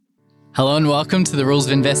Hello and welcome to The Rules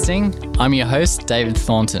of Investing. I'm your host, David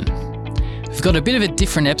Thornton. We've got a bit of a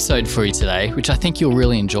different episode for you today, which I think you'll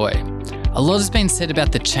really enjoy. A lot has been said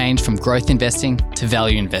about the change from growth investing to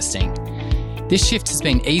value investing. This shift has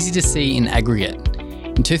been easy to see in aggregate.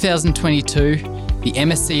 In 2022, the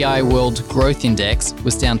MSCI World Growth Index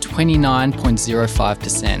was down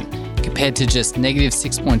 29.05%, compared to just negative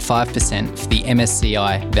 6.5% for the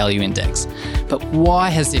MSCI Value Index. But why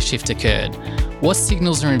has this shift occurred? What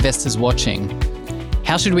signals are investors watching?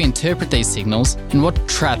 How should we interpret these signals, and what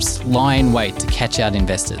traps lie in wait to catch out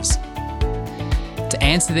investors? To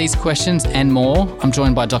answer these questions and more, I'm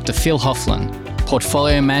joined by Dr. Phil Hofflin,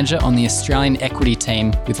 Portfolio Manager on the Australian Equity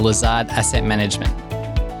Team with Lazard Asset Management.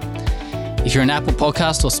 If you're an Apple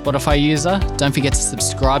Podcast or Spotify user, don't forget to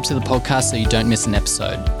subscribe to the podcast so you don't miss an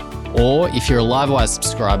episode. Or if you're a Livewire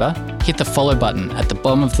subscriber, hit the follow button at the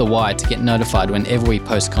bottom of the wire to get notified whenever we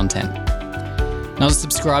post content. Not a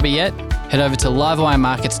subscriber yet? Head over to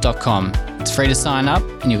livewiremarkets.com. It's free to sign up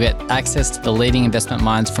and you'll get access to the leading investment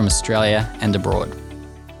minds from Australia and abroad.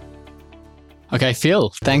 Okay,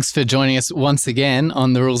 Phil, thanks for joining us once again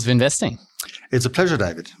on The Rules of Investing. It's a pleasure,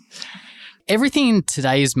 David. Everything in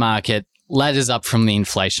today's market ladders up from the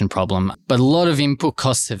inflation problem, but a lot of input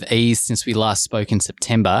costs have eased since we last spoke in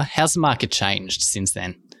September. How's the market changed since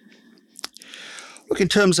then? Look, in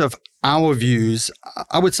terms of our views,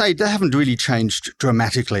 I would say they haven't really changed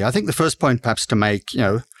dramatically. I think the first point perhaps to make,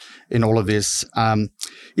 in all of this,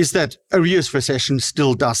 is that a US recession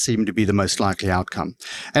still does seem to be the most likely outcome.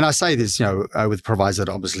 And I say this, with proviso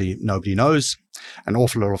that obviously nobody knows. An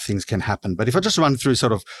awful lot of things can happen. But if I just run through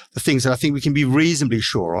sort of the things that I think we can be reasonably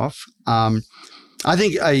sure of, I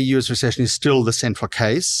think a US recession is still the central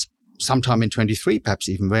case. Sometime in 23, perhaps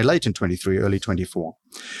even very late in 23, early 24.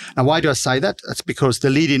 Now, why do I say that? That's because the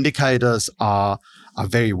lead indicators are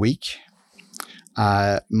very weak.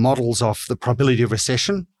 Models of the probability of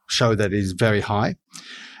recession show that it is very high.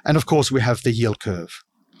 And of course, we have the yield curve.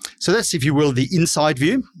 So that's, if you will, the inside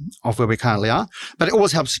view of where we currently are. But it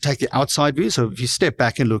always helps to take the outside view. So if you step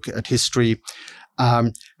back and look at history,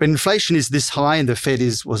 when inflation is this high and the Fed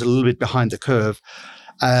was a little bit behind the curve,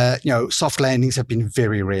 soft landings have been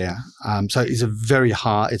very rare. So it's very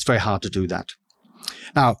hard to do that.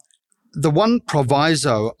 Now, the one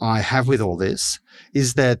proviso I have with all this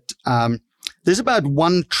is that there's about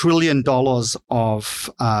 $1 trillion of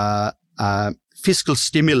fiscal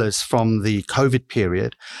stimulus from the COVID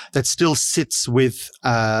period that still sits with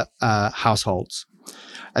households.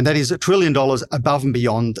 And that is $1 trillion above and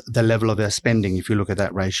beyond the level of their spending, if you look at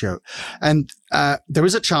that ratio. And there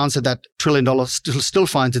is a chance that $1 trillion still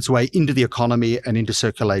finds its way into the economy and into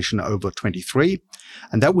circulation over 23.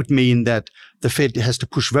 And that would mean that the Fed has to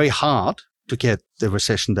push very hard to get the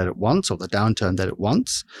recession that it wants or the downturn that it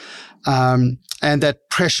wants. And that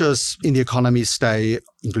pressures in the economy stay,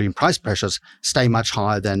 including price pressures, stay much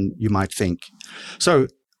higher than you might think. So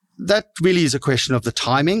that really is a question of the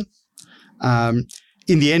timing.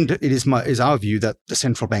 In the end, it is our view that the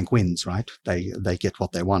central bank wins, right? They get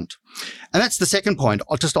what they want. And that's the second point,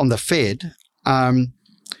 just on the Fed.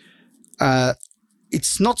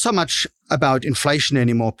 It's not so much about inflation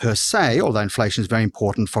anymore per se, although inflation is very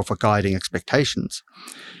important for guiding expectations.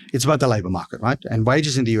 It's about the labor market, right? And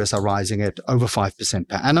wages in the US are rising at over 5%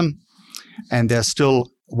 per annum. And there's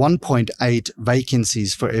still 1.8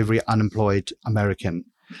 vacancies for every unemployed American.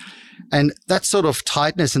 And that sort of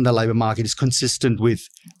tightness in the labor market is consistent with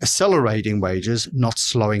accelerating wages, not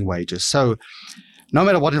slowing wages. So no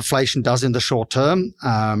matter what inflation does in the short term,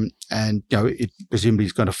 it presumably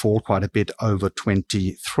is going to fall quite a bit over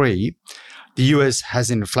 23, the US has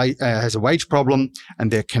a wage problem, and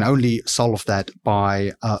they can only solve that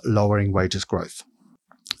by lowering wages growth.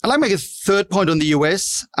 I'd like to make a third point on the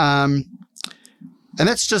US. And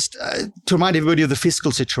that's just to remind everybody of the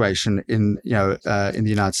fiscal situation in the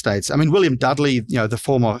United States. I mean, William Dudley, the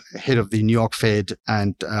former head of the New York Fed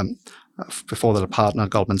and before that a partner at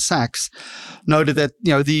Goldman Sachs, noted that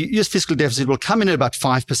the U.S. fiscal deficit will come in at about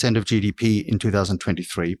 5% of GDP in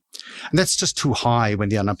 2023, and that's just too high when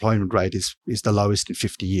the unemployment rate is the lowest in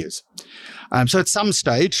 50 years. So at some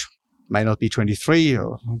stage, may not be 23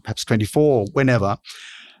 or perhaps 24 or whenever.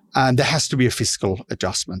 And there has to be a fiscal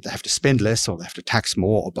adjustment. They have to spend less or they have to tax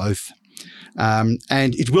more or both. And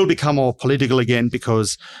it will become more political again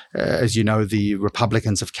because, as you know, the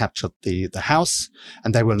Republicans have captured the House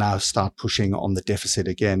and they will now start pushing on the deficit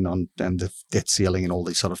again and the debt ceiling and all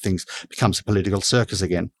these sort of things becomes a political circus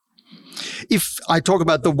again. If I talk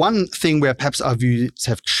about the one thing where perhaps our views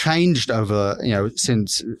have changed over,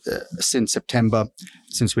 since September,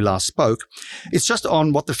 since we last spoke, it's just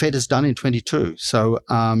on what the Fed has done in 22. So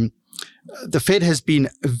the Fed has been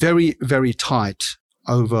very, very tight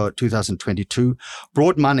over 2022.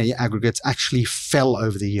 Broad money aggregates actually fell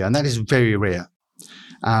over the year, and that is very rare.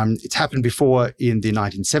 It's happened before in the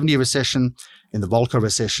 1970 recession, in the Volcker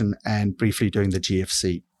recession, and briefly during the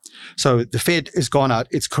GFC. So the Fed has gone out.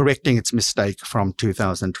 It's correcting its mistake from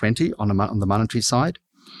 2020 on the monetary side.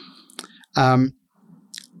 And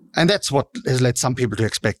that's what has led some people to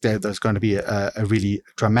expect there's going to be a really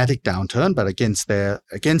dramatic downturn. But against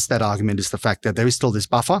that argument is the fact that there is still this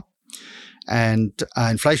buffer, and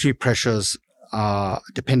inflationary pressures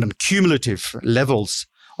depend on cumulative levels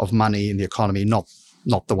of money in the economy, not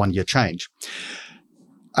the one-year change.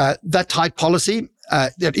 That tight policy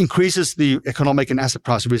that increases the economic and asset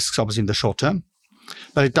price risks, obviously in the short term,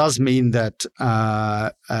 but it does mean that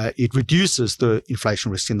it reduces the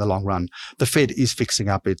inflation risk in the long run. The Fed is fixing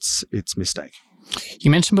up its mistake. You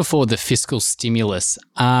mentioned before the fiscal stimulus.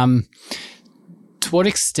 To what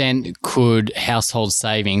extent could household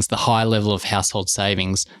savings, the high level of household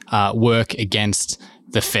savings, work against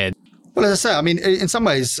the Fed? Well, as I say, I mean, in some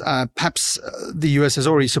ways, perhaps the US has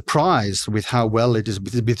already surprised with how well it has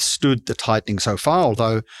withstood the tightening so far,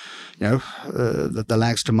 although, the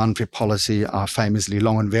lags to monetary policy are famously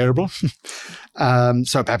long and variable.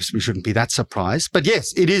 So perhaps we shouldn't be that surprised. But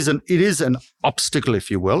yes, it is an obstacle,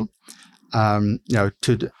 if you will,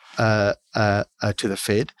 to the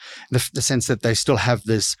Fed, the sense that they still have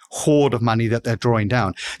this hoard of money that they're drawing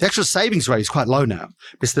down. The actual savings rate is quite low now,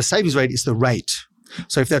 because the savings rate is the rate.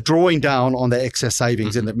 So if they're drawing down on their excess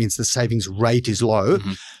savings, then that means the savings rate is low.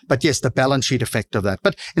 But yes, the balance sheet effect of that.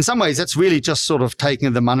 But in some ways, that's really just sort of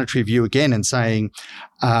taking the monetary view again and saying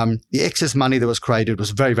the excess money that was created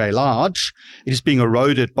was very, very large. It is being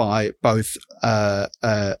eroded by both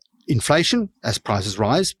inflation as prices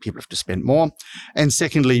rise, people have to spend more, and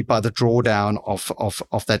secondly, by the drawdown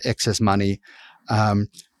of that excess money. And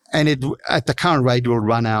it, at the current rate, will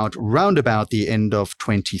run out round about the end of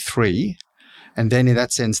 23. And then in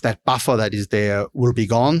that sense, that buffer that is there will be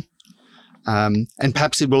gone. And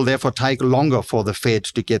perhaps it will therefore take longer for the Fed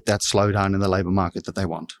to get that slowdown in the labour market that they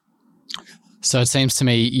want. So it seems to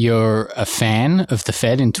me you're a fan of the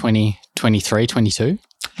Fed in 2023, 22?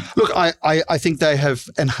 Look, I think they have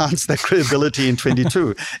enhanced their credibility in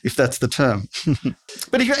 22, if that's the term.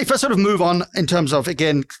 But if I sort of move on in terms of,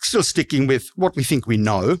 again, still sticking with what we think we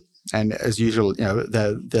know, and as usual,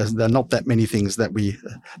 there are not that many things that we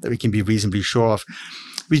can be reasonably sure of.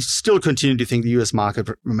 We still continue to think the US market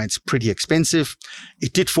remains pretty expensive.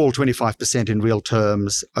 It did fall 25% in real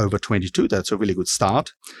terms over 22. That's a really good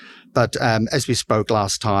start. But as we spoke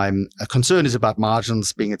last time, a concern is about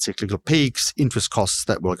margins being at cyclical peaks, interest costs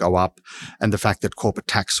that will go up, and the fact that corporate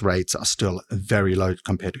tax rates are still very low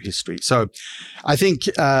compared to history. So I think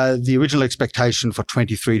the original expectation for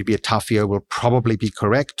 23 to be a tough year will probably be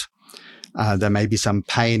correct. There may be some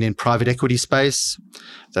pain in private equity space.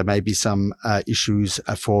 There may be some issues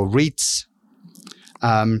for REITs.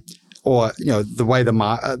 Or, the way the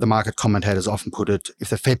market commentators often put it, if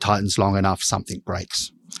the Fed tightens long enough, something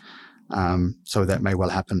breaks. So that may well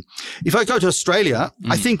happen. If I go to Australia,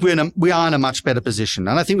 I think we are in a much better position.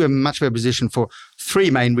 And I think we're in a much better position for three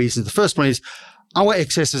main reasons. The first one is our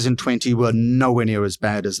excesses in 20 were nowhere near as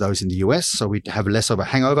bad as those in the US. So we have less of a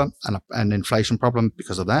hangover and an inflation problem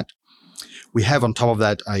because of that. We have on top of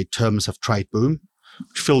that a terms of trade boom,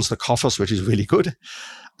 which fills the coffers, which is really good.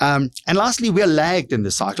 And lastly, we're lagged in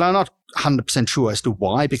this cycle. I'm not 100% sure as to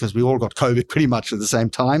why, because we all got COVID pretty much at the same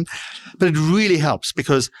time. But it really helps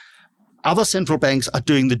because other central banks are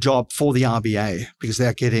doing the job for the RBA because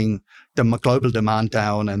they're getting the global demand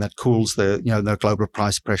down, and that cools the global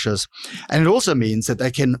price pressures. And it also means that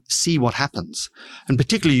they can see what happens. And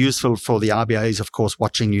particularly useful for the RBA is, of course,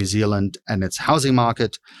 watching New Zealand and its housing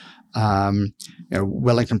market.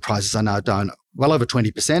 Wellington prices are now down well over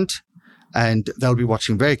 20%, and they'll be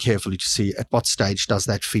watching very carefully to see at what stage does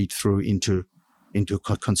that feed through into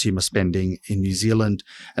consumer spending in New Zealand,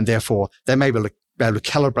 and therefore they may be able to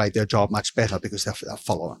calibrate their job much better because they'll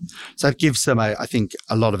follow. So it gives them, I think,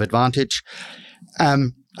 a lot of advantage. I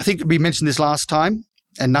think we mentioned this last time,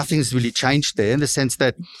 and nothing's really changed there in the sense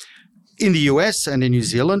that in the US and in New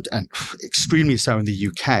Zealand, and extremely so in the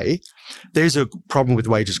UK, there's a problem with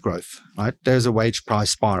wages growth, right? There's a wage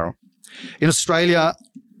price spiral. In Australia,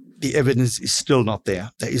 the evidence is still not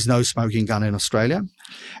there. There is no smoking gun in Australia.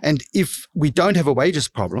 And if we don't have a wages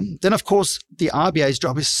problem, then of course the RBA's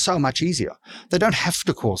job is so much easier. They don't have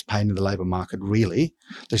to cause pain in the labour market, really.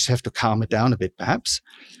 They just have to calm it down a bit, perhaps.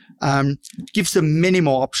 Gives them many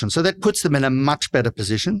more options. So that puts them in a much better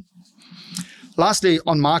position. Lastly,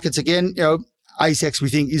 on markets again, ASX, we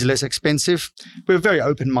think, is less expensive. We're very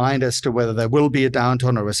open-minded as to whether there will be a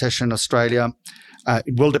downturn or recession in Australia.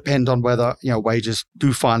 It will depend on whether wages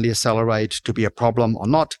do finally accelerate to be a problem or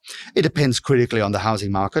not. It depends critically on the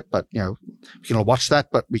housing market, but we can all watch that,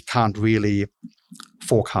 but we can't really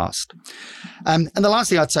forecast. And the last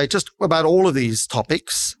thing I'd say, just about all of these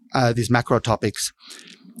topics, these macro topics,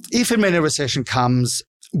 if and when a recession comes,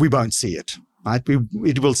 we won't see it. Right,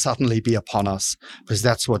 it will suddenly be upon us because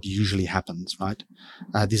that's what usually happens. Right,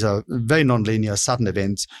 these are very non-linear, sudden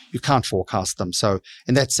events. You can't forecast them. So,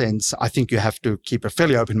 in that sense, I think you have to keep a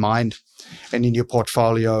fairly open mind, and in your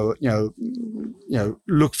portfolio,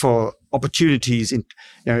 look for opportunities in,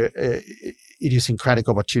 idiosyncratic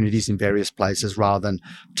opportunities in various places rather than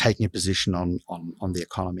taking a position on the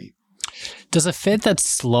economy. Does a Fed that's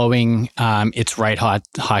slowing its rate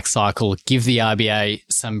hike cycle give the RBA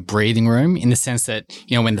some breathing room in the sense that,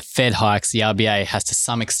 when the Fed hikes, the RBA has to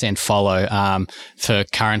some extent follow for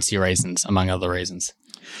currency reasons, among other reasons?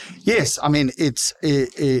 Yes, I mean it's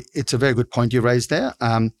a very good point you raised there.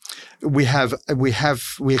 We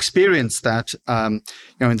experienced that in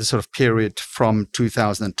the sort of period from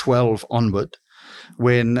 2012 onward,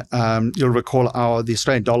 when you'll recall the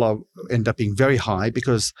Australian dollar ended up being very high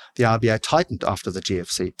because the RBA tightened after the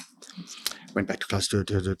GFC. Went back to close to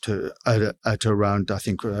around, I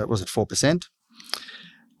think, was it 4%?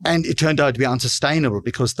 And it turned out to be unsustainable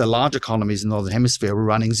because the large economies in the Northern Hemisphere were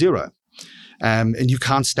running zero. And you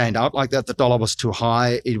can't stand out like that. The dollar was too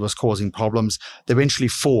high. It was causing problems. They eventually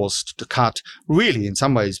forced to cut, really, in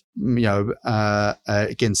some ways,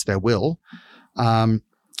 against their will.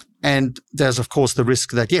 And there's, of course, the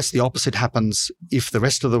risk that, yes, the opposite happens if the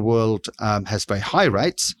rest of the world has very high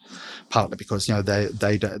rates, partly because, they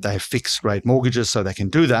have fixed rate mortgages, so they can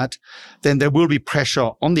do that. Then there will be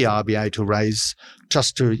pressure on the RBA to raise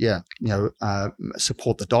just to,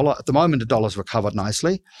 support the dollar. At the moment, the dollar's recovered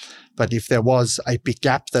nicely. But if there was a big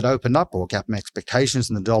gap that opened up or gap in expectations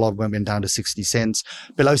and the dollar went down to 60 cents,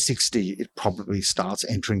 below 60, it probably starts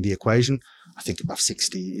entering the equation. I think above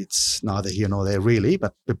 60, it's neither here nor there really,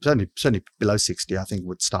 but certainly below 60, I think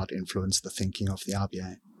would start to influence the thinking of the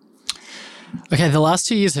RBA. Okay, the last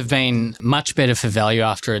 2 years have been much better for value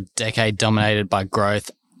after a decade dominated by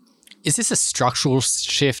growth. Is this a structural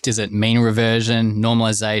shift? Is it mean reversion,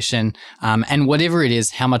 normalization? And whatever it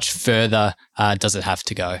is, how much further does it have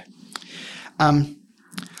to go?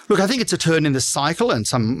 Look, I think it's a turn in the cycle, and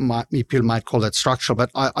people might call that structural,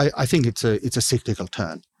 but I think it's a cyclical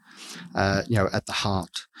turn. At the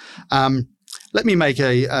heart. Let me make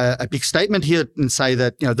a big statement here and say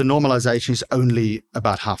that the normalization is only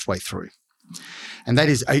about halfway through, and that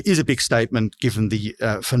is a big statement given the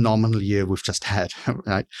phenomenal year we've just had.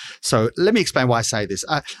 Right. So let me explain why I say this.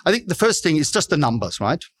 I think the first thing is just the numbers,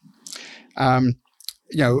 right?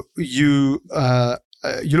 You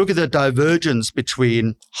look at the divergence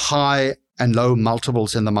between high and low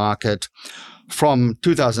multiples in the market from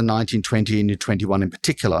 2019, 20 into 21 in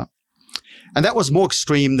particular. And that was more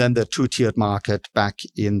extreme than the two-tiered market back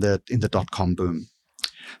in the dot-com boom.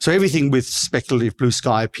 So everything with speculative blue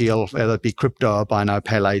sky appeal, whether it be crypto or buy now,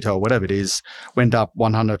 pay later or whatever it is, went up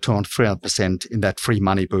 100, 200, 300% in that free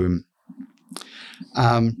money boom.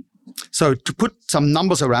 So to put some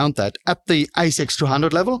numbers around that, at the ASX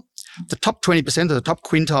 200 level, the top 20% of the top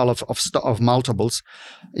quintile of multiples,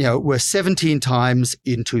 were 17 times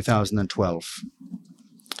in 2012.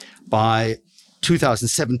 By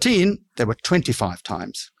 2017, they were 25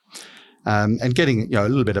 times, and getting a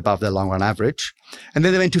little bit above their long-run average. And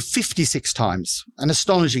then they went to 56 times, an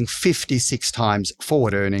astonishing 56 times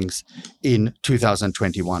forward earnings in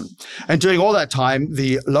 2021. And during all that time,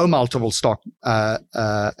 the low multiple stock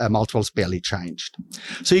multiples barely changed.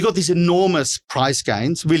 So you got these enormous price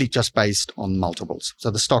gains, really just based on multiples. So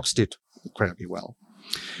the stocks did incredibly well.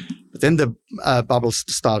 But then the bubbles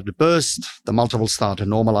started to burst. The multiples started to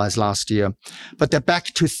normalize last year. But they're back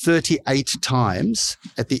to 38 times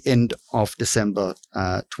at the end of December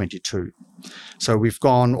 22. So we've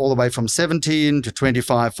gone all the way from 17 to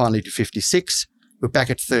 25, finally to 56. We're back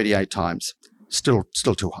at 38 times. Still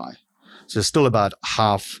too high. So there's still about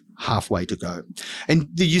halfway to go. And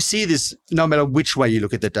you see this no matter which way you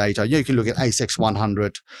look at the data. You can look at ASX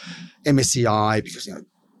 100, MSCI, because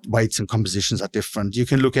weights and compositions are different. You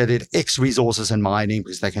can look at it X resources and mining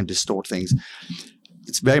because they can distort things.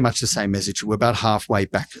 It's very much the same message. We're about halfway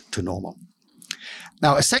back to normal.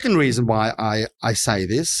 Now, a second reason why I say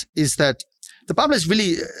this is that the bubble has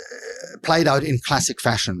really played out in classic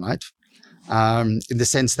fashion, right? In the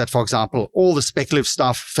sense that, for example, all the speculative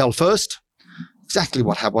stuff fell first. Exactly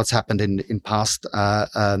what's happened in past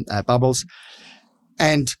bubbles.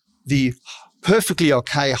 And the perfectly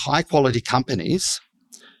okay, high quality companies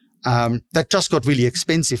that just got really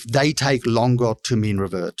expensive, they take longer to mean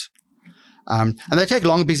revert. And they take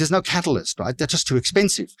longer because there's no catalyst, right? They're just too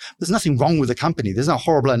expensive. There's nothing wrong with the company. There's no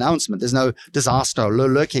horrible announcement. There's no disaster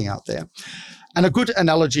lurking out there. And a good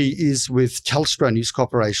analogy is with Telstra News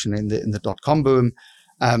Corporation in the dot-com boom.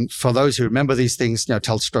 For those who remember these things,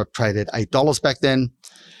 Telstra traded $8 back then.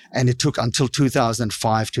 And it took until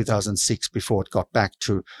 2005, 2006 before it got back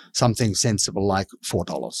to something sensible like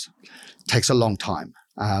 $4. Takes a long time.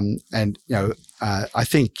 I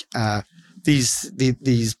think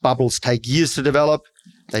these bubbles take years to develop.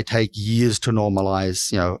 They take years to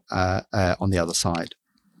normalize, on the other side.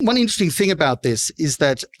 One interesting thing about this is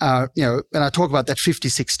that, when I talk about that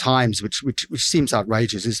 56 times, which seems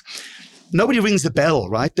outrageous, is nobody rings the bell,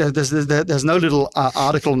 right? There's no little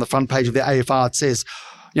article on the front page of the AFR that says,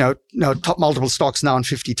 top multiple stocks now in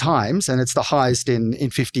 50 times, and it's the highest in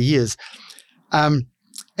 50 years. And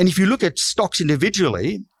if you look at stocks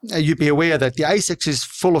individually, you'd be aware that the ASX is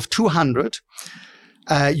full of 200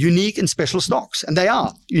 unique and special stocks, and they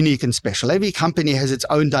are unique and special. Every company has its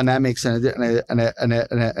own dynamics and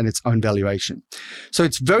its own valuation. So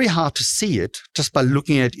it's very hard to see it just by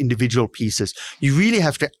looking at individual pieces. You really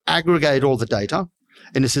have to aggregate all the data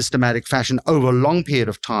in a systematic fashion over a long period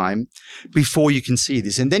of time before you can see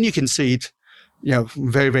this. And then you can see it,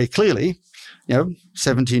 very, very clearly,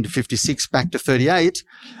 17 to 56 back to 38.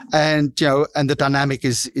 And, and the dynamic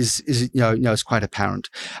is quite apparent.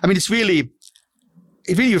 I mean, it really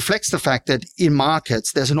reflects the fact that in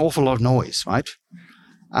markets, there's an awful lot of noise, right?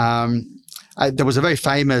 There was a very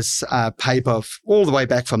famous paper all the way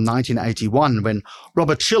back from 1981 when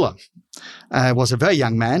Robert Shiller was a very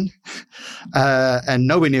young man and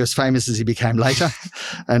nowhere near as famous as he became later,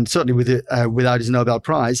 and certainly without his Nobel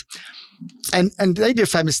Prize. And they did a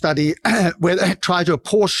famous study where they tried to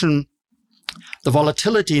apportion the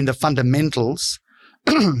volatility in the fundamentals,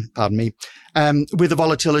 pardon me, with the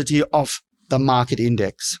volatility of the market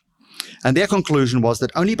index. And their conclusion was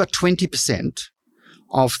that only about 20%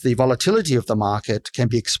 of the volatility of the market can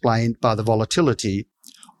be explained by the volatility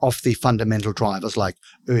of the fundamental drivers like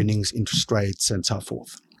earnings, interest rates, and so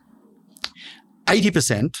forth.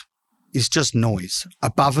 80% is just noise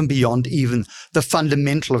above and beyond even the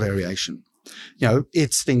fundamental variation.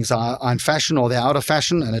 It's things are in fashion or they're out of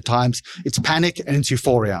fashion, and at times it's panic and it's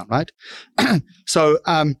euphoria, right? So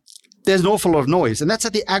there's an awful lot of noise, and that's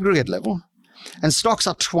at the aggregate level. And stocks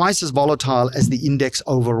are twice as volatile as the index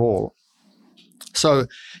overall. So,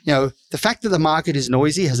 the fact that the market is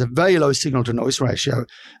noisy, has a very low signal to noise ratio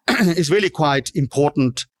is really quite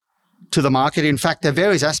important to the market. In fact, there are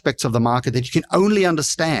various aspects of the market that you can only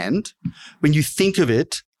understand when you think of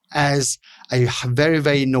it as a very,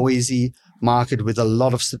 very noisy market with a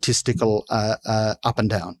lot of statistical up and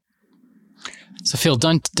down. So Phil,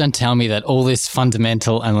 don't tell me that all this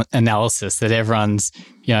fundamental analysis that everyone's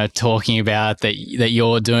talking about that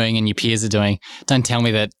you're doing and your peers are doing, don't tell me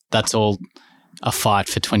that that's all a fight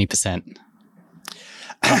for 20%.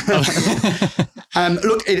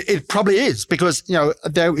 Look, it probably is because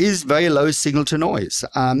there is very low signal to noise.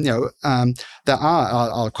 There are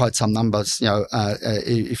I'll quote some numbers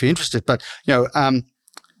if you're interested, but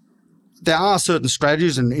there are certain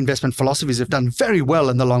strategies and investment philosophies that have done very well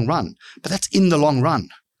in the long run, but that's in the long run.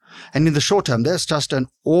 And in the short term, there's just an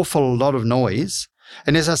awful lot of noise.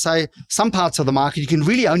 And as I say, some parts of the market you can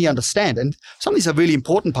really only understand, and some of these are really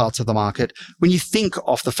important parts of the market when you think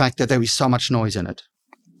of the fact that there is so much noise in it.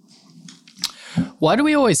 Why do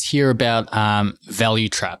we always hear about value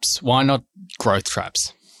traps? Why not growth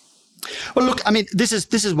traps? Well, look, I mean, this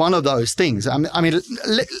is one of those things. I mean,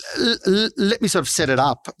 let me sort of set it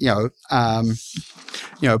up,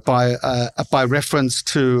 by reference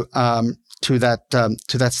to that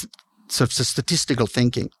sort of statistical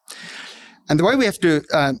thinking. And the way we have to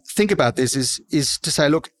think about this is to say,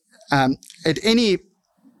 look, in any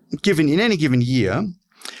given year,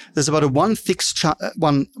 there's about a 1 in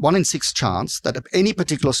 6 chance that any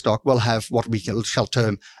particular stock will have what we shall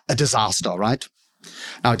term a disaster, right?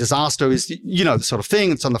 Now, a disaster is, the sort of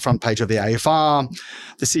thing. It's on the front page of the AFR.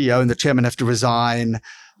 The CEO and the chairman have to resign.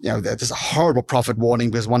 There's a horrible profit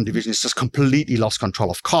warning because one division has just completely lost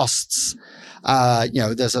control of costs.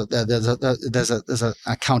 There's a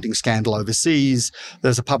accounting scandal overseas.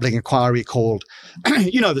 There's a public inquiry called,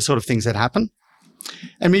 the sort of things that happen.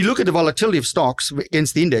 And when you look at the volatility of stocks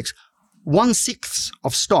against the index, 1/6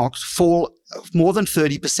 of stocks fall more than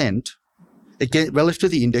 30% relative to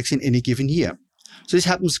the index in any given year. So this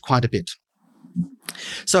happens quite a bit.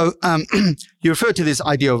 So you refer to this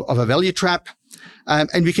idea of a value trap,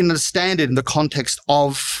 and we can understand it in the context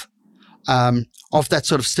of of that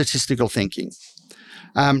sort of statistical thinking.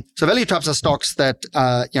 So value traps are stocks that,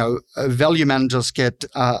 value managers get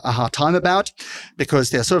a hard time about because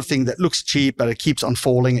they're sort of thing that looks cheap, but it keeps on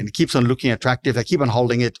falling and it keeps on looking attractive. They keep on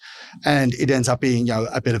holding it and it ends up being,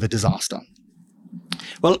 a bit of a disaster.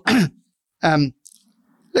 Well,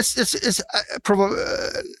 let's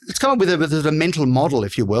come up with a mental model,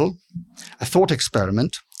 if you will, a thought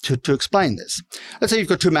experiment to explain this. Let's say you've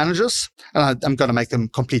got two managers, and I'm going to make them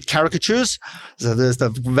complete caricatures. So there's the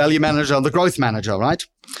value manager and the growth manager, right?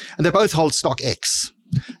 And they both hold stock X.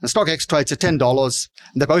 And stock X trades at $10,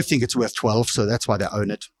 and they both think it's worth 12, so that's why they own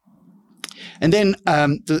it. And then,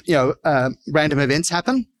 random events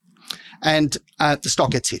happen, and the stock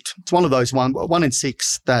gets hit. It's one of those one in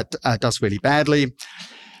six that does really badly.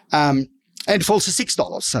 And it falls to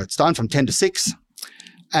 $6. So it's down from 10 to 6.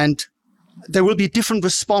 And there will be a different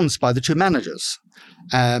response by the two managers.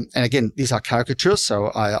 And again, these are caricatures,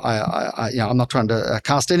 so I'm not trying to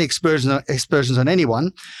cast any aspersions on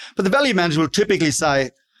anyone. But the value manager will typically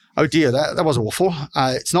say, oh dear, that was awful.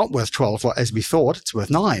 It's not worth 12 as we thought. It's worth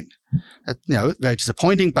 9. Very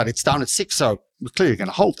disappointing, but it's down at 6, so we're clearly going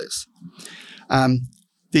to hold this.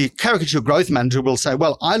 The caricature growth manager will say,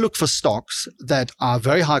 well, I look for stocks that are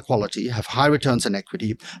very high quality, have high returns on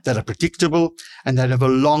equity, that are predictable, and that have a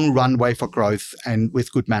long runway for growth and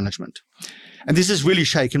with good management. And this has really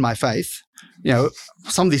shaken my faith.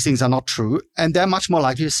 Some of these things are not true, and they're much more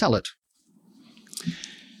likely to sell it.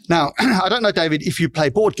 Now, I don't know, David, if you play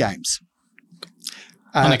board games.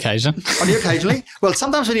 On occasion. Occasionally. Well,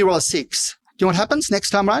 sometimes when you roll a 6, do you know what happens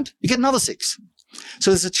next time around? You get another 6.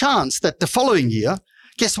 So there's a chance that the following year,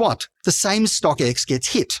 guess what? The same stock X gets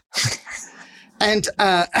hit. And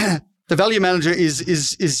the value manager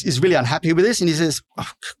is really unhappy with this. And he says,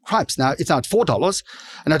 oh, cripes, now it's now at $4.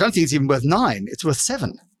 And I don't think it's even worth 9. It's worth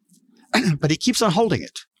 7. But he keeps on holding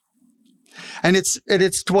it. And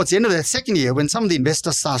it's towards the end of the second year when some of the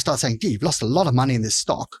investors start saying, gee, you've lost a lot of money in this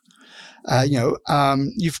stock.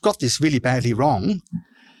 You've got this really badly wrong.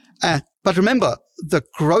 But remember, the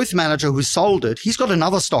growth manager who sold it, he's got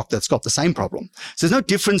another stock that's got the same problem. So there's no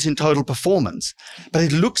difference in total performance, but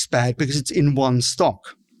it looks bad because it's in one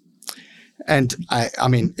stock. And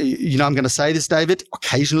I'm going to say this, David,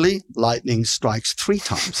 occasionally lightning strikes 3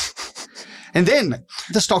 times. And then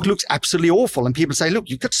the stock looks absolutely awful. And people say, look,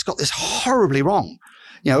 you've just got this horribly wrong.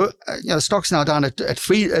 The stock's now down at $2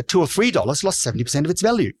 or $3, lost 70% of its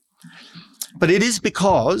value. But it is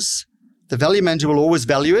because the value manager will always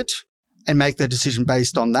value it and make their decision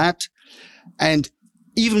based on that. And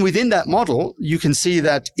even within that model, you can see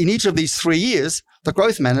that in each of these 3 years, the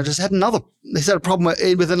growth managers had a problem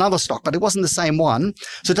with another stock, but it wasn't the same one.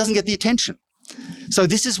 So it doesn't get the attention. So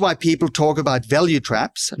this is why people talk about value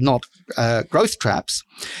traps, not growth traps.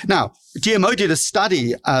 Now, GMO did a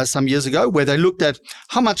study some years ago where they looked at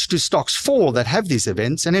how much do stocks fall that have these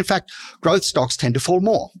events. And in fact, growth stocks tend to fall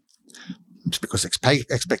more. It's because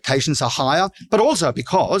expectations are higher, but also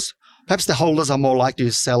because perhaps the holders are more likely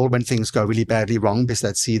to sell when things go really badly wrong because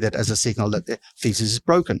they see that as a signal that the thesis is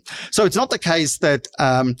broken. So it's not the case that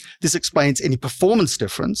this explains any performance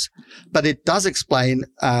difference, but it does explain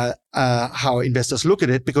how investors look at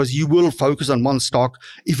it because you will focus on one stock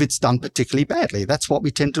if it's done particularly badly. That's what we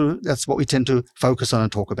tend to focus on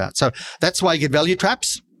and talk about. So that's why you get value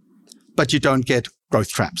traps, but you don't get growth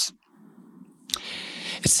traps.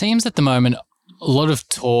 It seems at the moment a lot of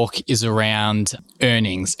talk is around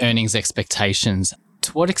earnings expectations.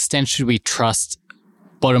 To what extent should we trust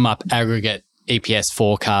bottom-up aggregate EPS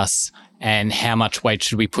forecasts, and how much weight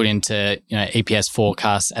should we put into EPS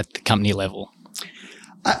forecasts at the company level?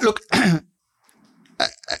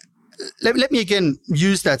 Let me again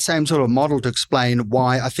use that same sort of model to explain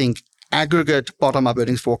why I think aggregate bottom-up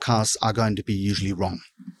earnings forecasts are going to be usually wrong,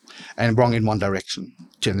 and wrong in one direction,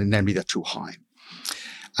 namely they're too high.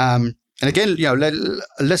 And again,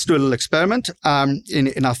 let's do a little experiment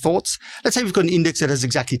in our thoughts. Let's say we've got an index that has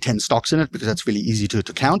exactly 10 stocks in it because that's really easy to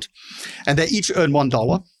count. And they each earn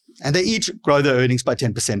 $1 and they each grow their earnings by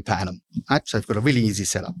 10% per annum. Right? So we've got a really easy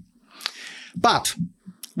setup. But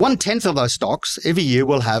 1/10 of those stocks every year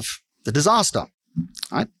will have the disaster.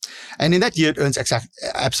 Right? And in that year, it earns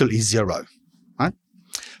absolutely 0. Right?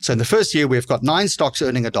 So in the first year, we've got 9 stocks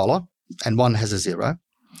earning $1 and 1 has a 0.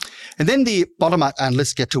 And then the bottom-up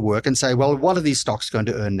analysts get to work and say, well, what are these stocks going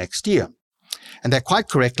to earn next year? And they quite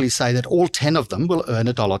correctly say that all 10 of them will earn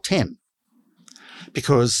 $1.10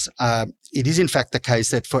 because it is in fact the case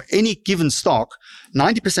that for any given stock,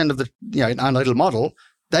 90% of in our little model,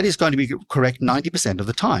 that is going to be correct 90% of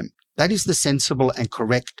the time. That is the sensible and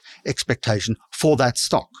correct expectation for that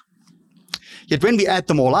stock. Yet when we add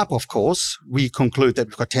them all up, of course, we conclude that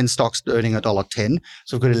we've got 10 stocks earning $1.10.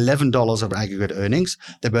 So we've got $11 of aggregate earnings.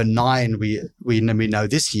 There were 9 we know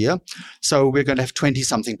this year. So we're going to have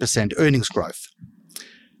 20-something% earnings growth.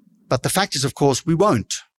 But the fact is, of course, we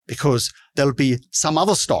won't, because there'll be some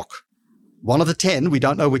other stock, one of the 10, we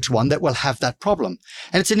don't know which one, that will have that problem.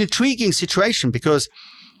 And it's an intriguing situation because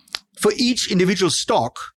for each individual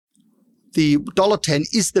stock, the $1.10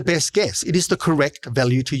 is the best guess. It is the correct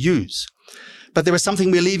value to use. But there is something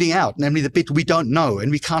we're leaving out, namely the bit we don't know, and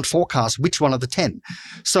we can't forecast which one of the 10.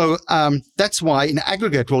 So that's why in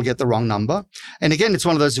aggregate we'll get the wrong number. And again, it's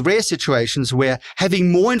one of those rare situations where having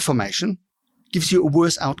more information gives you a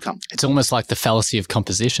worse outcome. It's almost like the fallacy of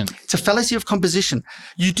composition. It's a fallacy of composition.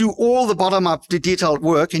 You do all the bottom-up, the detailed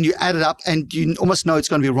work, and you add it up, and you almost know it's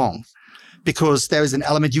going to be wrong, because there is an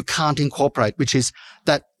element you can't incorporate, which is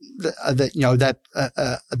that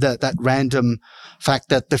random fact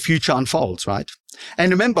that the future unfolds, right? And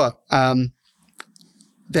remember,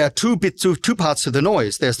 there are two parts to the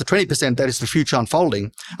noise. There's the 20% that is the future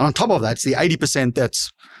unfolding, and on top of that, it's the 80% that's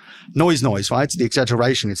noise, right? It's the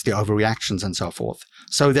exaggeration, it's the overreactions and so forth.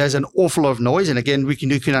 So there's an awful lot of noise. And again,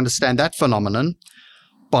 you can understand that phenomenon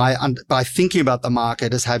by thinking about the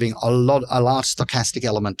market as having a large stochastic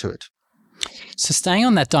element to it. So staying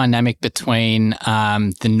on that dynamic between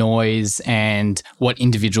the noise and what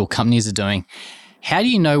individual companies are doing, how do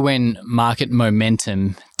you know when market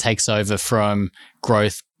momentum takes over from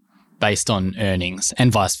growth based on earnings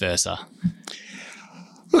and vice versa?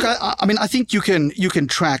 Look, I mean, I think you can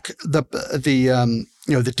track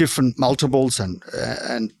the different multiples and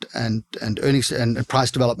earnings and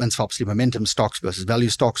price developments for obviously momentum stocks versus value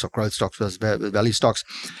stocks, or growth stocks versus value stocks.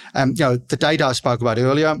 The data I spoke about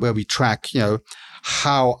earlier, where we track,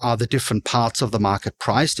 how are the different parts of the market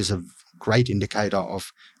priced, is a great indicator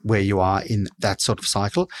of where you are in that sort of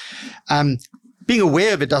cycle. Being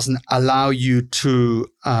aware of it doesn't allow you to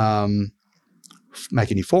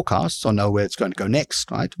make any forecasts or know where it's going to go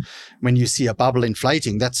next, right? When you see a bubble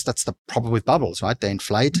inflating, that's the problem with bubbles, right? They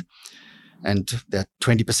inflate and they're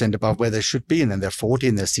 20% above where they should be, and then they're 40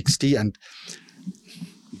 and they're 60. And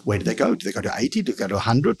where do they go? Do they go to 80? Do they go to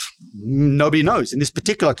 100? Nobody knows. In this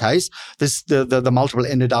particular case, the multiple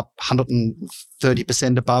ended up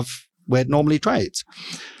 130% above where it normally trades.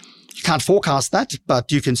 You can't forecast that,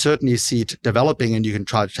 but you can certainly see it developing, and you can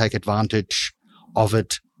try to take advantage of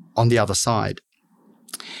it on the other side.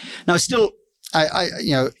 Now, still,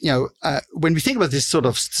 when we think about this sort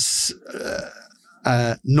of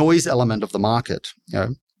noise element of the market,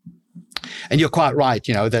 and you're quite right,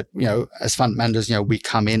 that as fund managers, we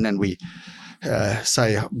come in and we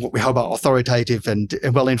say what we hope are authoritative and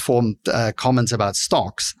well-informed comments about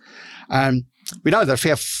stocks. We know that a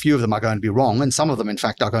fair few of them are going to be wrong, and some of them, in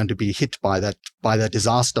fact, are going to be hit by that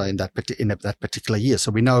disaster in that particular year.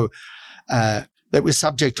 So we know that we're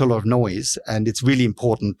subject to a lot of noise, and it's really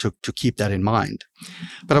important to keep that in mind.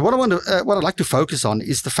 But what I'd like to focus on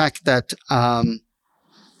is the fact that that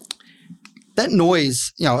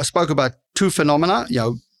noise, I spoke about two phenomena,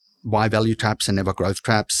 why value traps and never growth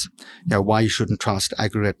traps, why you shouldn't trust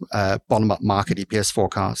aggregate bottom-up market EPS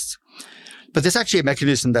forecasts. But there's actually a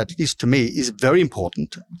mechanism that, at least to me, is very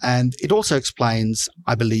important, and it also explains,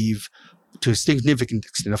 I believe, to a significant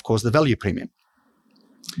extent, of course, the value premium.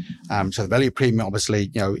 So the value premium,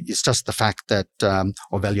 obviously, is just the fact that,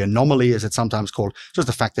 or value anomaly, as it's sometimes called, just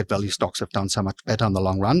the fact that value stocks have done so much better in the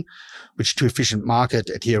long run, which to efficient market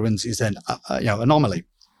adherence is an anomaly.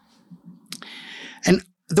 And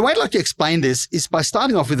the way I'd like to explain this is by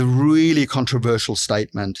starting off with a really controversial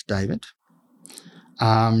statement, David,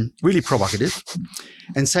 really provocative,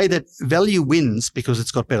 and say that value wins because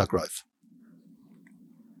it's got better growth.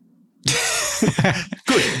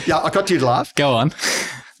 Good. Yeah, I got you to laugh. Go on.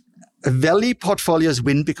 Value portfolios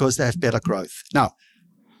win because they have better growth. Now,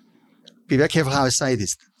 be very careful how I say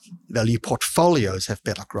this. Value portfolios have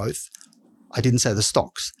better growth. I didn't say the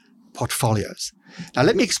stocks, portfolios. Now,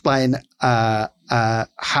 let me explain how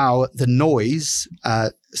the noise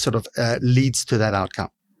leads to that outcome.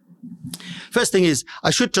 First thing is,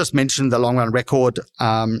 I should just mention the long run record.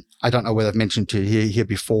 I don't know whether I've mentioned to you here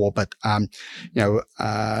before, but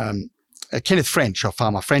Kenneth French of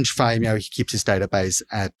Pharma French fame, he keeps his database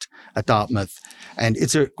at Dartmouth, and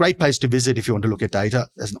it's a great place to visit if you want to look at data.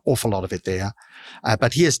 There's an awful lot of it there,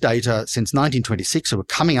 but he has data since 1926, so we're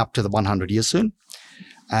coming up to the 100 years soon.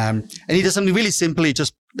 And he does something really simple. He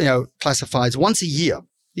just classifies once a year.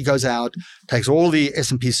 He goes out, takes all the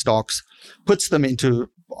S&P stocks,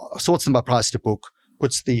 sorts them by price to book,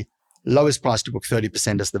 puts the lowest price to book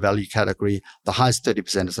 30% as the value category, the highest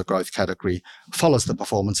 30% as the growth category, follows the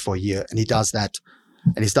performance for a year. And he does that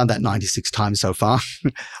And he's done that 96 times so far,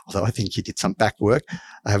 although I think he did some back work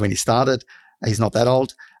when he started. He's not that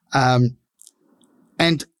old.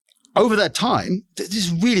 And over that time,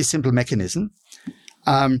 this really simple mechanism.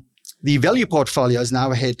 The value portfolio is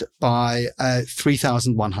now ahead by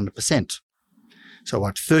 3,100%. So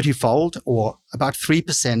about 30-fold or about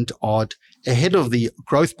 3% odd ahead of the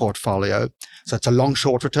growth portfolio. So it's a long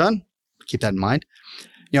short return. Keep that in mind.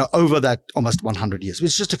 Over that almost 100 years,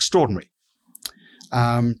 which is just extraordinary.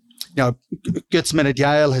 Gutzman at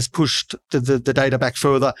Yale has pushed the data back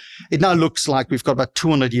further. It now looks like we've got about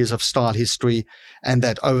 200 years of style history, and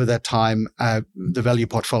that over that time, the value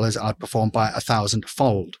portfolio is outperformed by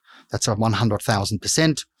 1,000-fold. That's a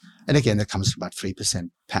 100,000%. And again, that comes to about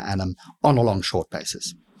 3% per annum on a long short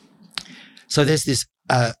basis. So there's this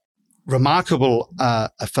remarkable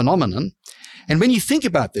phenomenon. And when you think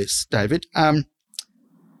about this, David,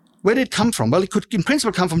 where did it come from? Well, it could in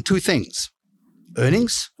principle come from two things: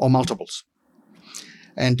 earnings or multiples.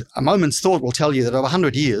 And a moment's thought will tell you that over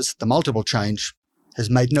 100 years, the multiple change has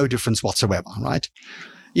made no difference whatsoever, right?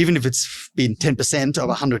 Even if it's been 10% over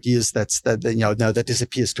 100 years, that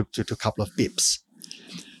disappears to a couple of bips.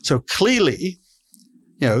 So clearly,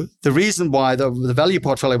 the reason why the value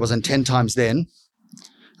portfolio was in 10 times then,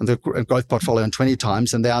 and the growth portfolio in 20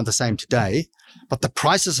 times, and they aren't the same today, but the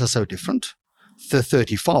prices are so different, the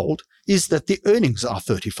 30-fold, is that the earnings are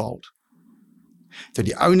 30-fold. So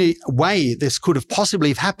the only way this could have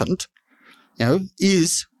possibly happened,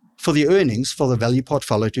 is for the earnings for the value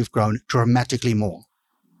portfolio to have grown dramatically more.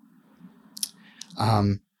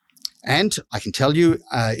 And I can tell you,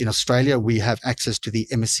 in Australia, we have access to the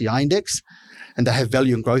MSCI index, and they have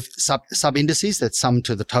value and growth sub-indices that sum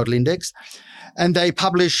to the total index. And they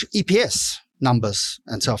publish EPS numbers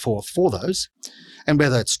and so forth for those. And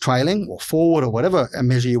whether it's trailing or forward or whatever a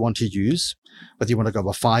measure you want to use, whether you want to go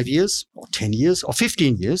over 5 years or 10 years or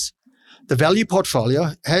 15 years, the value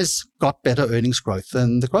portfolio has got better earnings growth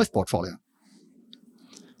than the growth portfolio.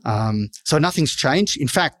 So nothing's changed. In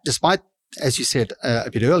fact, despite, as you said a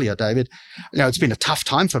bit earlier, David, it's been a tough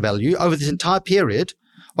time for value over this entire period.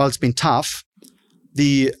 While it's been tough,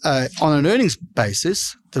 on an earnings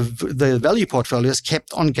basis, the value portfolio has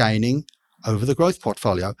kept on gaining over the growth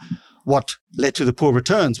portfolio. What led to the poor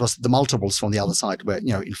returns was the multiples from the other side were,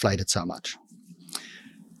 inflated so much.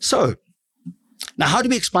 So now how do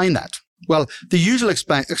we explain that? Well, the usual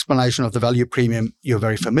explanation of the value premium you're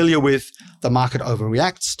very familiar with. The market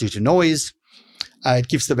overreacts due to noise. It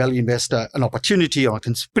gives the value investor an opportunity on a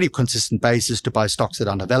pretty consistent basis to buy stocks that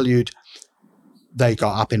are undervalued. They go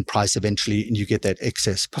up in price eventually, and you get that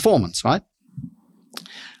excess performance, right?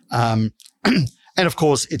 And of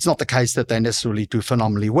course, it's not the case that they necessarily do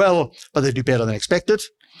phenomenally well, but they do better than expected.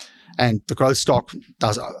 And the growth stock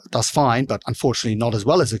does fine, but unfortunately not as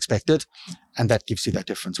well as expected. And that gives you that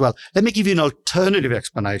difference. Well, let me give you an alternative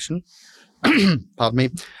explanation. Pardon me.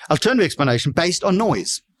 Alternative explanation based on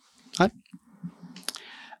noise, right?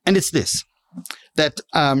 And it's this, that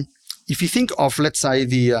if you think of, let's say,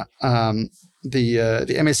 the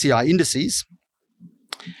MSCI indices,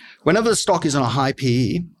 whenever the stock is on a high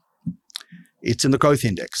PE, it's in the growth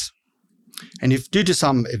index. And if due to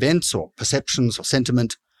some events or perceptions or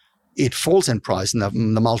sentiment, it falls in price and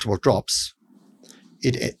the multiple drops,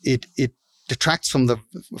 it detracts from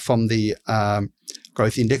the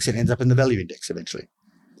growth index and ends up in the value index eventually.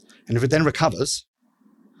 And if it then recovers,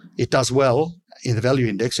 it does well in the value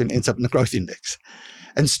index and ends up in the growth index.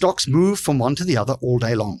 And stocks move from one to the other all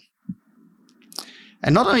day long.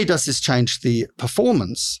 And not only does this change the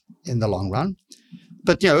performance in the long run,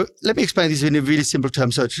 but, let me explain this in a really simple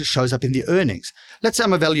term so it just shows up in the earnings. Let's say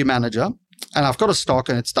I'm a value manager and I've got a stock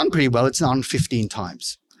and it's done pretty well. It's on 15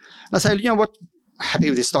 times. And I say, what, happy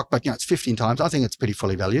with this stock, but, it's 15 times. I think it's pretty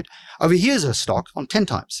fully valued. Over here's a stock on 10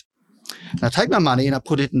 times. And I take my money and I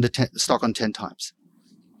put it in the stock on 10 times.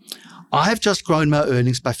 I have just grown my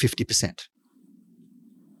earnings by 50%.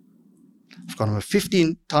 I've gone from a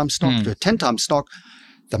 15-time stock to a 10-time stock.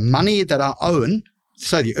 The money that I own,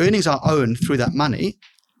 so the earnings I own through that money,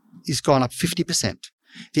 is gone up 50%.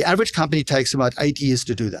 The average company takes about 8 years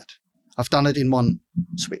to do that. I've done it in one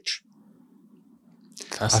switch.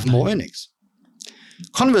 I have more earnings.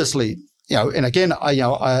 Conversely, and again,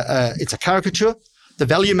 it's a caricature. The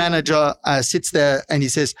value manager sits there and he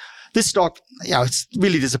says, this stock, it's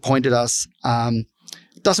really disappointed us.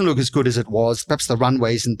 It doesn't look as good as it was. Perhaps the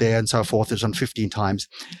runway isn't there and so forth. It's on 15 times.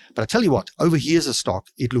 But I tell you what, over here's a stock.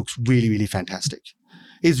 It looks really, really fantastic.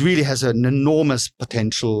 It really has an enormous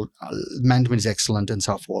potential. Management is excellent and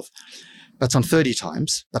so forth. But it's on 30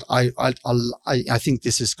 times. But I think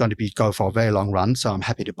this is going to go for a very long run. So I'm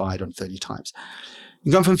happy to buy it on 30 times.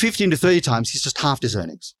 You're going from 15 to 30 times, he's just halved his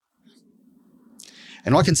earnings.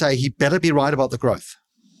 And I can say he better be right about the growth,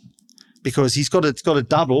 because it's got to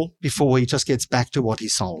double before he just gets back to what he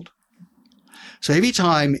sold. So every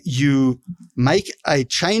time you make a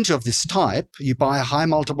change of this type, you buy a higher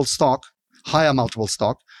multiple stock,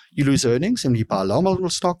 you lose earnings, and you buy a low multiple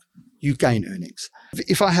stock, you gain earnings.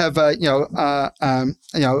 If I have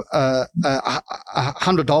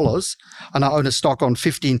 $100 and I own a stock on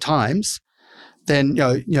 15 times, then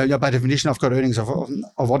by definition I've got earnings of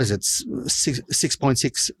what is it,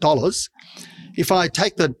 $6.6. If I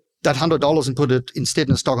take that $100 and put it instead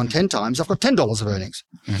in a stock on 10 times, I've got $10 of earnings.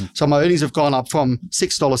 Mm-hmm. So my earnings have gone up from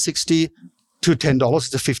 $6.60 to $10.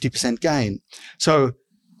 It's a 50% gain. So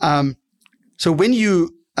when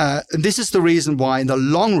you and this is the reason why in the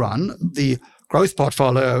long run the growth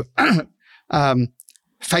portfolio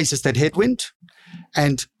faces that headwind,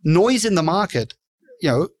 and noise in the market,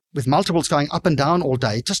 with multiples going up and down all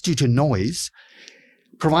day just due to noise,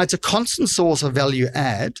 provides a constant source of value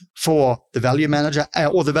add for the value manager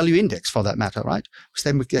or the value index for that matter, right? Because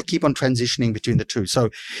then we keep on transitioning between the two. So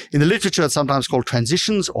in the literature, it's sometimes called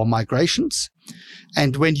transitions or migrations.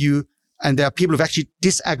 And there are people who've actually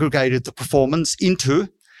disaggregated the performance into,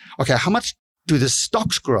 okay, how much do the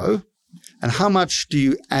stocks grow and how much do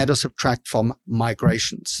you add or subtract from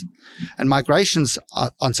migrations? And migrations,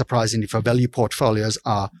 unsurprisingly for value portfolios,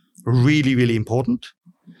 are really, really important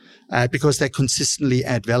because they consistently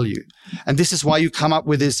add value. And this is why you come up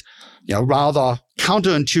with this rather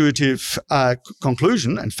counterintuitive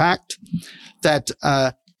conclusion and fact that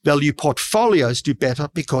value portfolios do better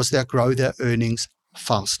because they grow their earnings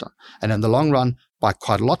faster. And in the long run, by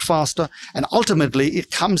quite a lot faster. And ultimately,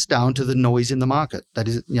 it comes down to the noise in the market. That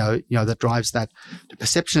is, that drives that, the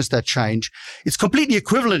perceptions that change. It's completely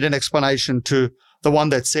equivalent in explanation to the one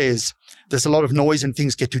that says there's a lot of noise and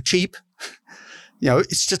things get too cheap.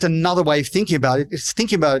 It's just another way of thinking about it. It's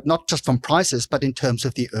thinking about it not just from prices, but in terms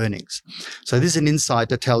of the earnings. So this is an insight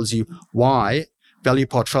that tells you why value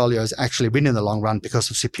portfolios actually win in the long run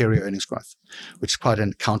because of superior earnings growth, which is quite a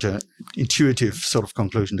counterintuitive sort of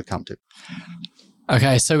conclusion to come to.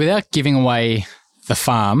 Okay, so without giving away the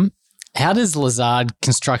farm, how does Lazard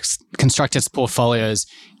construct its portfolios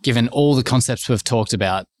given all the concepts we've talked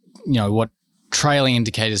about? What trailing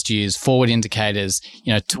indicators do you use, forward indicators?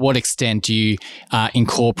 To what extent do you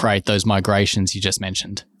incorporate those migrations you just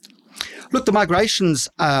mentioned? Look, the migrations,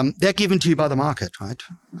 they're given to you by the market, right?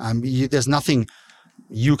 There's nothing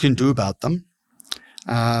you can do about them.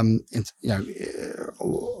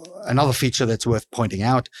 Another feature that's worth pointing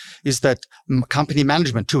out is that company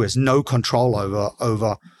management too has no control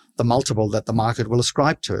over the multiple that the market will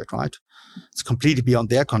ascribe to it, right? It's completely beyond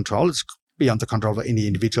their control. It's beyond the control of any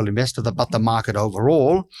individual investor, but the market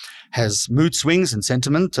overall has mood swings and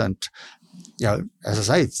sentiment. And, as I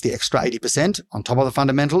say, it's the extra 80% on top of the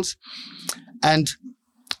fundamentals. And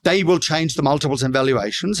they will change the multiples and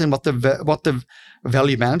valuations. And what the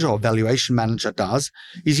value manager or valuation manager does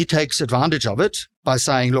is he takes advantage of it by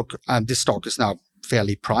saying, look, this stock is now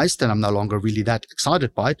fairly priced and I'm no longer really that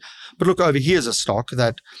excited by it. But look, over here's a stock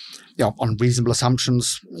that, on reasonable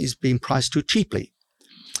assumptions is being priced too cheaply.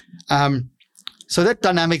 So that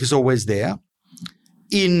dynamic is always there.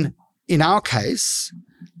 In our case,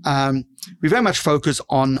 we very much focus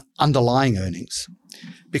on underlying earnings.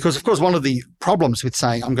 Because, of course, one of the problems with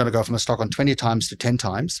saying I'm going to go from a stock on 20 times to 10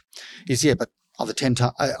 times is, but are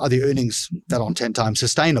the earnings that are on 10 times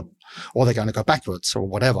sustainable, or they're going to go backwards or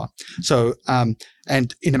whatever? So,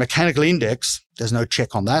 and in a mechanical index, there's no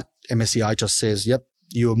check on that. MSCI just says, yep,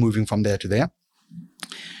 you are moving from there to there.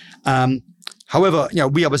 However,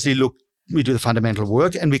 we obviously we do the fundamental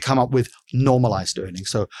work and we come up with normalized earnings.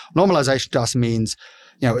 So normalization just means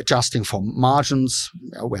adjusting for margins,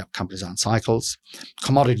 where companies are in cycles,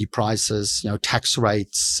 commodity prices, tax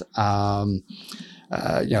rates,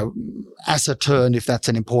 asset turn, if that's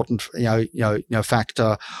an important,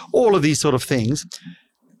 factor, all of these sort of things.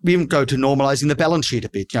 We even go to normalizing the balance sheet a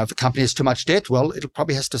bit. If a company has too much debt, well, it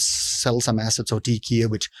probably has to sell some assets or de-gear,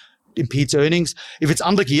 which impedes earnings. If it's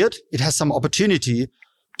under-geared, it has some opportunity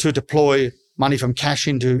to deploy money from cash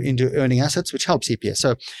into earning assets, which helps EPS.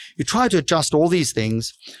 So you try to adjust all these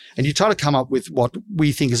things and you try to come up with what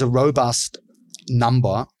we think is a robust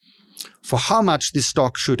number for how much this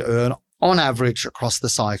stock should earn on average across the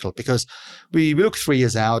cycle. Because we look 3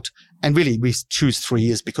 years out, and really we choose 3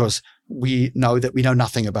 years because we know that we know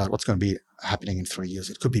nothing about what's going to be happening in 3 years.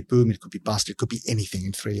 It could be boom, it could be bust, it could be anything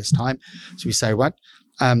in 3 years' time. So we say,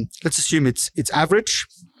 let's assume it's average.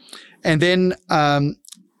 And then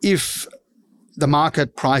if the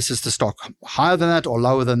market prices the stock higher than that or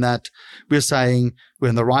lower than that, we're saying we're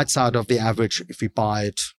on the right side of the average if we buy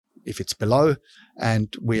it, if it's below,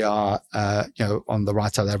 and we are, on the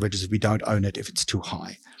right side of the average if we don't own it if it's too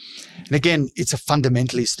high. And again, it's a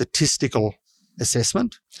fundamentally statistical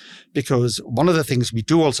assessment, because one of the things we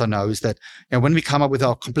do also know is that when we come up with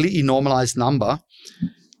a completely normalized number,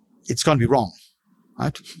 it's going to be wrong,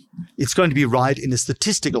 right? It's going to be right in a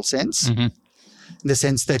statistical sense, in the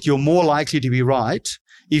sense that you're more likely to be right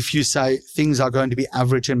if you say things are going to be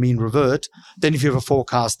average and mean revert than if you have a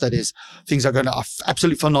forecast that is things are going to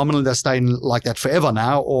absolutely phenomenal and they're staying like that forever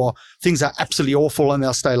now, or things are absolutely awful and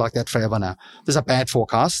they'll stay like that forever now. Those are bad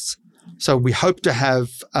forecasts. So we hope to have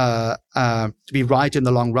to be right in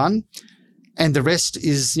the long run, and the rest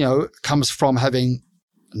is comes from having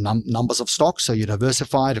numbers of stocks. So you're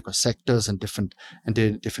diversified across sectors and different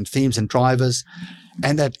themes and drivers,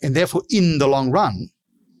 and therefore in the long run,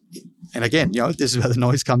 and again, this is where the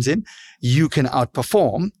noise comes in. You can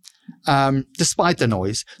outperform despite the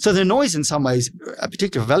noise. So the noise, in some ways,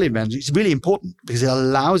 particularly for value management, is really important because it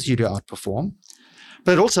allows you to outperform,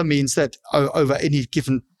 but it also means that over any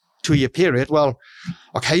given 2-year period, well,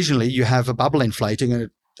 occasionally you have a bubble inflating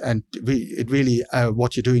and it really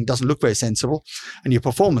what you're doing doesn't look very sensible, and your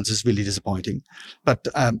performance is really disappointing. But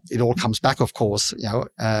it all comes back, of course,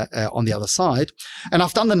 on the other side. And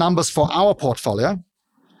I've done the numbers for our portfolio,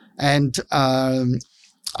 and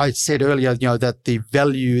I said earlier, that the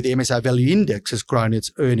MSCI Value Index has grown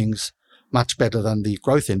its earnings much better than the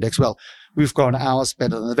growth index. Well, we've grown ours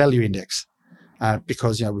better than the value index.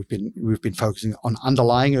 Because we've been focusing on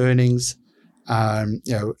underlying earnings, and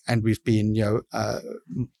we've been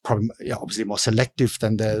probably obviously more selective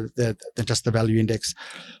than than just the value index.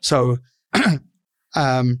 So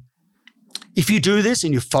if you do this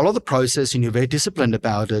and you follow the process and you're very disciplined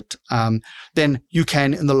about it, then you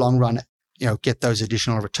can in the long run get those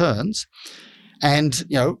additional returns, and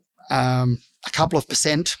a couple of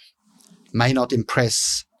percent may not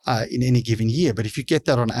impress in any given year, but if you get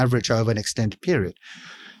that on average over an extended period,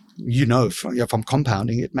 from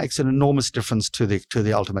compounding, it makes an enormous difference to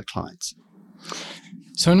the ultimate clients.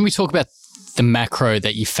 So when we talk about the macro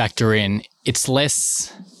that you factor in, it's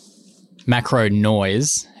less macro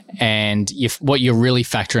noise, and what you're really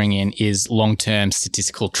factoring in is long-term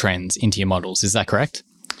statistical trends into your models. Is that correct?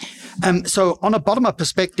 So on a bottom-up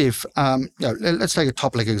perspective, let's take a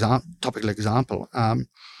topical example.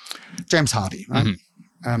 James Hardie, right? Mm-hmm.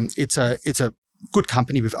 It's a good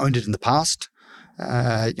company. We've owned it in the past.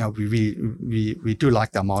 We do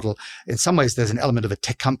like their model. In some ways, there's an element of a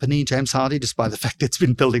tech company, James Hardie, despite the fact that it's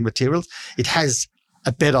been building materials. It has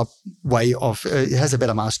a better way of, it has a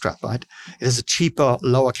better mousetrap, right? It has a cheaper,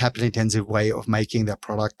 lower capital intensive way of making their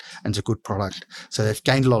product, and it's a good product. So they've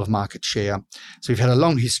gained a lot of market share. So we've had a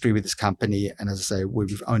long history with this company. And as I say,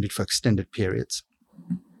 we've owned it for extended periods.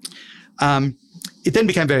 It then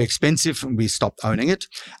became very expensive and we stopped owning it.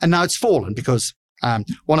 And now it's fallen because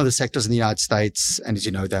one of the sectors in the United States, and as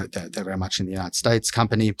you know, they're very much in the United States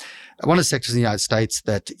company, one of the sectors in the United States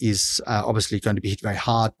that is obviously going to be hit very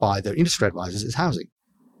hard by their interest rate rises is housing.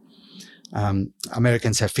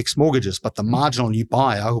 Americans have fixed mortgages, but the marginal new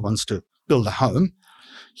buyer who wants to build a home,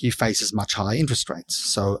 he faces much higher interest rates.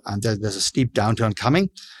 So there's a steep downturn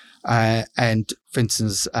coming. And for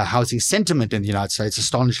instance, housing sentiment in the United States,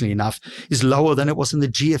 astonishingly enough, is lower than it was in the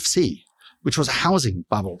GFC, which was a housing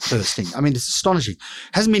bubble bursting. I mean, it's astonishing.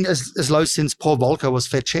 It hasn't been as low since Paul Volcker was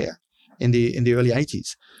Fed chair in the early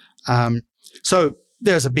 80s. So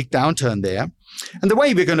there's a big downturn there. And the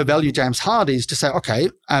way we're going to value James Hardie is to say,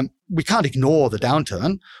 okay, we can't ignore the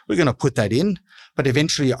downturn. We're going to put that in. But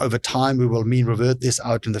eventually, over time, we will mean revert this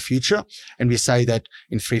out in the future. And we say that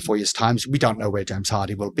in 3-4 years' time, we don't know where James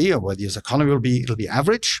Hardie will be or where the US economy will be. It'll be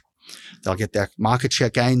average. They'll get their market share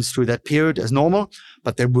gains through that period as normal,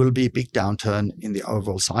 but there will be a big downturn in the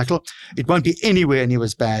overall cycle. It won't be anywhere near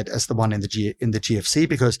as bad as the one in the GFC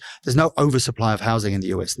because there's no oversupply of housing in the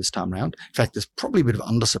US this time around. In fact, there's probably a bit of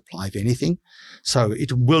undersupply of anything. So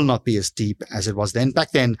it will not be as deep as it was then.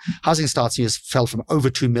 Back then, housing starts in the US fell from over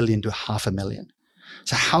 2 million to 500,000.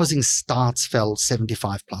 So housing starts fell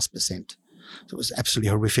 75+%. So it was absolutely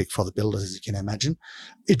horrific for the builders, as you can imagine.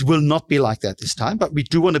 It will not be like that this time, but we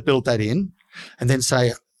do want to build that in and then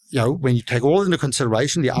say, when you take all into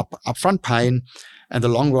consideration, the upfront pain and the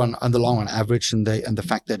long run average and the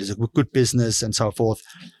fact that it's a good business and so forth,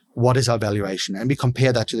 what is our valuation? And we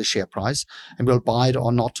compare that to the share price and we'll buy it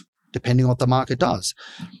or not, depending on what the market does.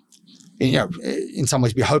 In some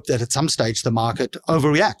ways, we hope that at some stage the market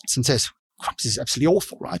overreacts and says, this is absolutely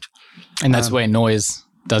awful, right? And that's where noise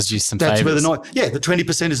does you some favors. That's where the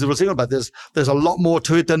 20% is the real signal, but there's a lot more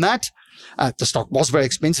to it than that. The stock was very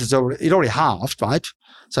expensive, so it already halved, right?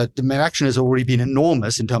 So the reaction has already been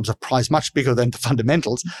enormous in terms of price, much bigger than the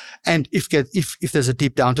fundamentals. And if there's a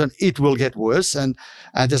deep downturn, it will get worse, and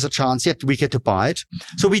there's a chance yet we get to buy it.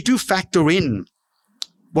 So we do factor in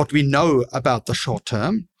what we know about the short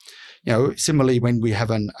term. Similarly, when we have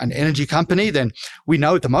an energy company, then we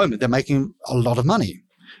know at the moment they're making a lot of money.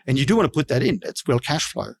 And you do want to put that in. It's real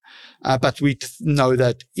cash flow. But we know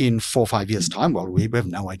that in 4 or 5 years' time, we have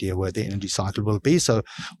no idea where the energy cycle will be. So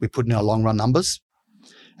we put in our long-run numbers.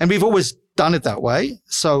 And we've always done it that way.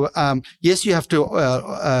 So, yes, you have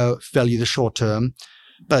to value the short term,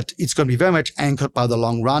 but it's going to be very much anchored by the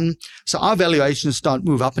long run. So our valuations don't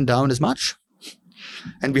move up and down as much.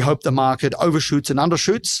 And we hope the market overshoots and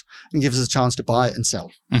undershoots and gives us a chance to buy and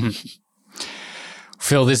sell. Mm-hmm.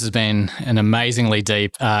 Phil, this has been an amazingly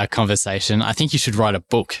deep conversation. I think you should write a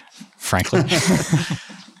book, frankly.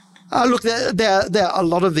 Look, there are a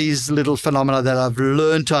lot of these little phenomena that I've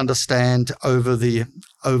learned to understand over the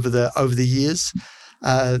years.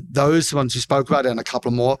 Those ones you spoke about and a couple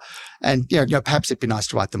more. And perhaps it'd be nice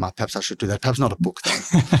to write them up. Perhaps I should do that. Perhaps not a book,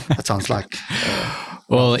 though. That sounds like.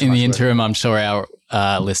 Well, in the interim, I'm sure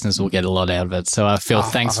our listeners will get a lot out of it. So, Phil,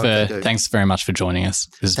 thanks very much for joining us.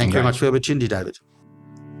 Thank you very much for the opportunity, David.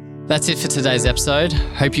 That's it for today's episode.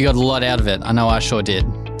 Hope you got a lot out of it. I know I sure did.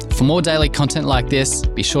 For more daily content like this,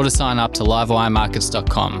 be sure to sign up to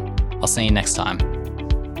livewiremarkets.com. I'll see you next time.